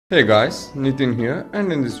Hey guys, Nitin here,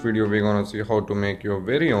 and in this video we're gonna see how to make your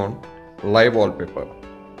very own live wallpaper.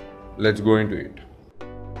 Let's go into it.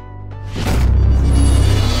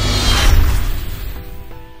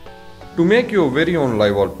 To make your very own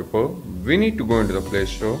live wallpaper, we need to go into the Play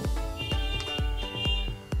Store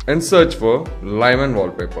and search for Live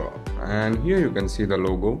Wallpaper, and here you can see the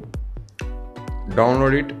logo.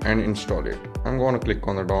 Download it and install it. I'm gonna click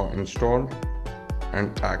on the install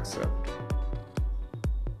and accept.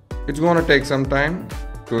 It's gonna take some time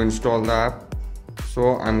to install the app,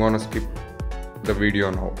 so I'm gonna skip the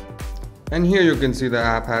video now. And here you can see the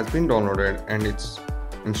app has been downloaded and it's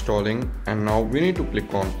installing, and now we need to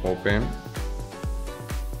click on open.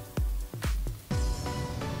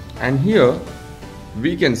 And here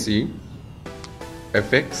we can see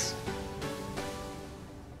effects.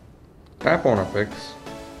 Tap on effects,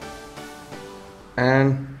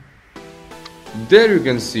 and there you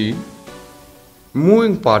can see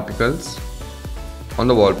moving particles on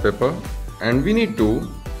the wallpaper, and we need to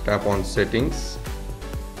tap on settings.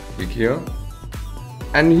 Click here,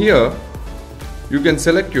 and here you can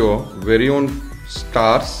select your very own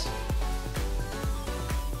stars,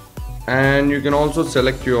 and you can also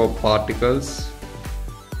select your particles,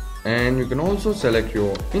 and you can also select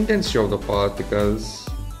your intensity of the particles.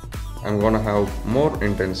 I'm gonna have more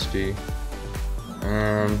intensity,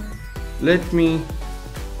 and let me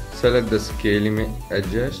select the scale image,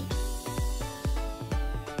 adjust,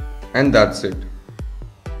 and that's it.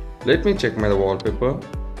 Let me check my wallpaper,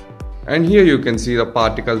 and here you can see the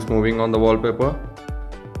particles moving on the wallpaper,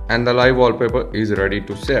 and the live wallpaper is ready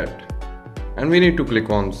to set. And we need to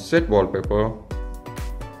click on set wallpaper,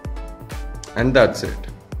 and that's it,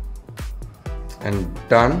 and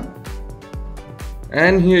done.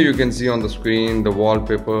 And here you can see on the screen the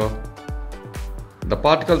wallpaper, the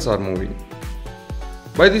particles are moving.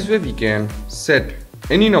 By this way we can set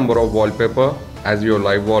any number of wallpaper as your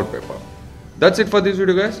live wallpaper. That's it for this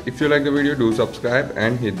video guys. If you like the video, do subscribe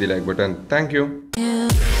and hit the like button. Thank you.